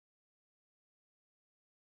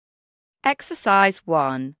Exercise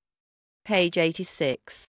 1, page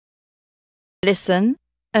 86. Listen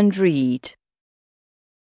and read.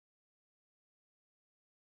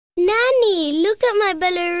 Nanny, look at my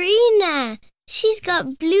ballerina. She's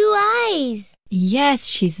got blue eyes. Yes,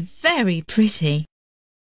 she's very pretty.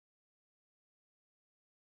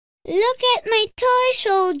 Look at my toy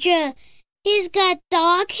soldier. He's got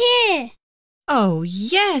dark hair. Oh,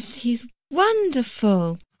 yes, he's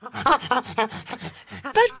wonderful.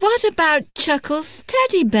 But what about Chuckles'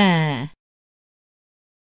 teddy bear?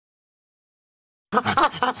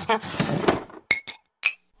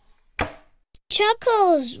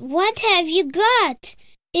 Chuckles, what have you got?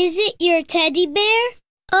 Is it your teddy bear?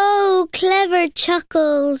 Oh, clever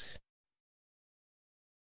Chuckles.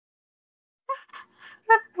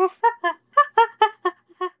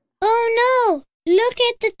 Oh no, look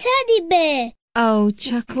at the teddy bear. Oh,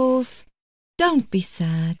 Chuckles, don't be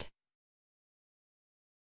sad.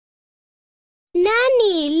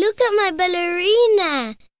 Nanny, look at my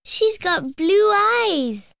ballerina. She's got blue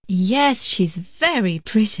eyes. Yes, she's very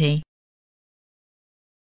pretty.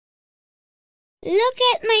 Look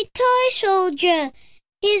at my toy soldier.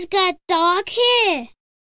 He's got dark hair.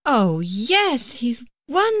 Oh, yes, he's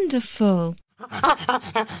wonderful.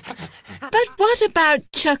 But what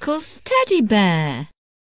about Chuckles' teddy bear?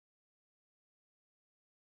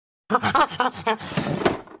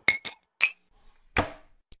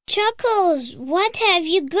 Chuckles, what have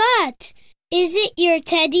you got? Is it your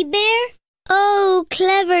teddy bear? Oh,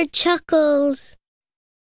 clever Chuckles.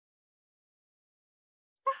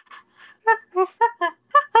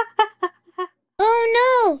 Oh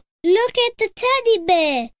no, look at the teddy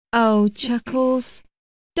bear. Oh, Chuckles,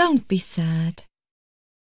 don't be sad.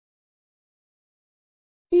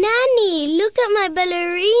 Nanny, look at my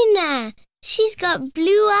ballerina. She's got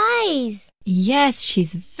blue eyes. Yes,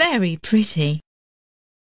 she's very pretty.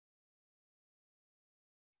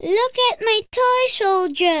 Look at my toy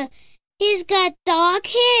soldier. He's got dark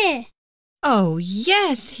hair. Oh,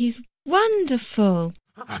 yes, he's wonderful.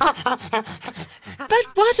 But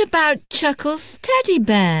what about Chuckles' teddy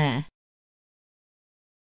bear?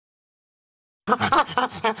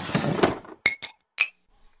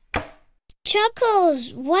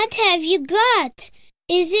 Chuckles, what have you got?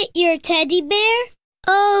 Is it your teddy bear?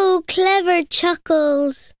 Oh, clever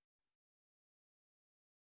Chuckles.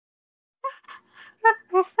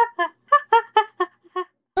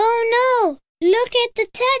 Oh no, look at the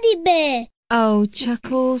teddy bear. Oh,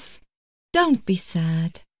 Chuckles, don't be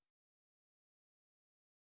sad.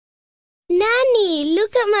 Nanny,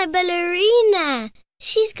 look at my ballerina.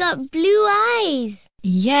 She's got blue eyes.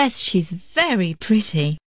 Yes, she's very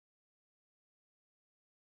pretty.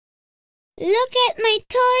 Look at my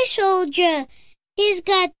toy soldier. He's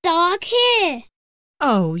got dark hair.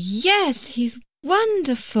 Oh, yes, he's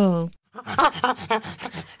wonderful.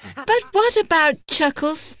 But what about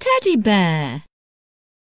Chuckles' teddy bear?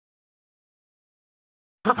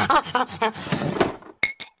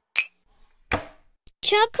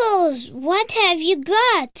 Chuckles, what have you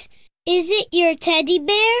got? Is it your teddy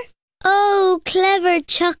bear? Oh, clever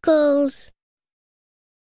Chuckles.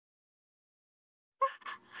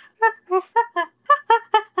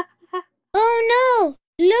 Oh no,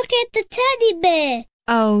 look at the teddy bear.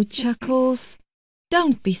 Oh, Chuckles,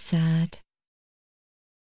 don't be sad.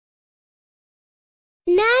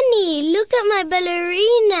 Nanny, look at my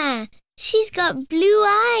ballerina. She's got blue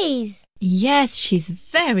eyes. Yes, she's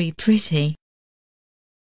very pretty.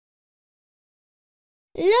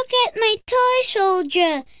 Look at my toy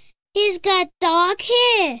soldier. He's got dark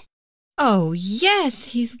hair. Oh, yes,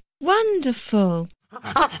 he's wonderful.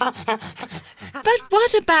 But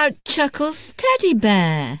what about Chuckles' teddy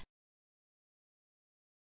bear?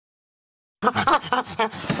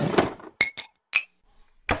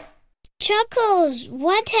 Chuckles,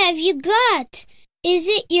 what have you got? Is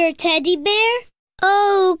it your teddy bear?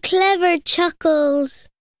 Oh, clever Chuckles.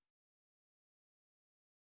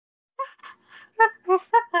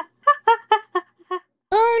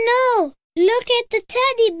 Oh no, look at the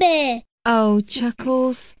teddy bear. Oh,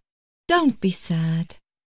 Chuckles, don't be sad.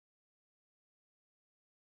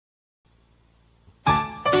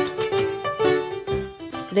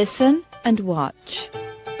 Listen and watch.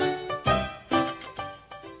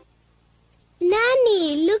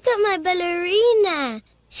 Nanny, look at my ballerina.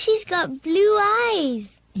 She's got blue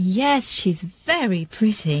eyes. Yes, she's very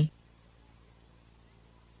pretty.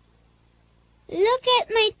 Look at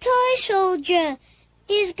my toy soldier.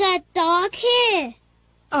 He's got dark hair.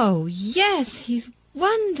 Oh, yes, he's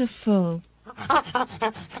wonderful.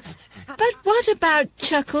 But what about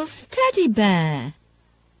Chuckles' teddy bear?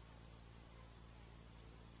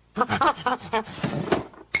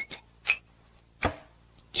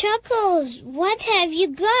 Chuckles, what have you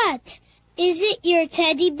got? Is it your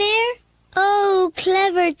teddy bear? Oh,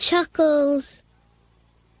 clever Chuckles.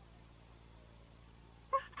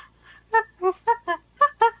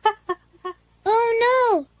 Oh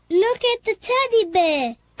no, look at the teddy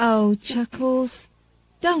bear. Oh, Chuckles,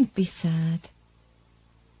 don't be sad.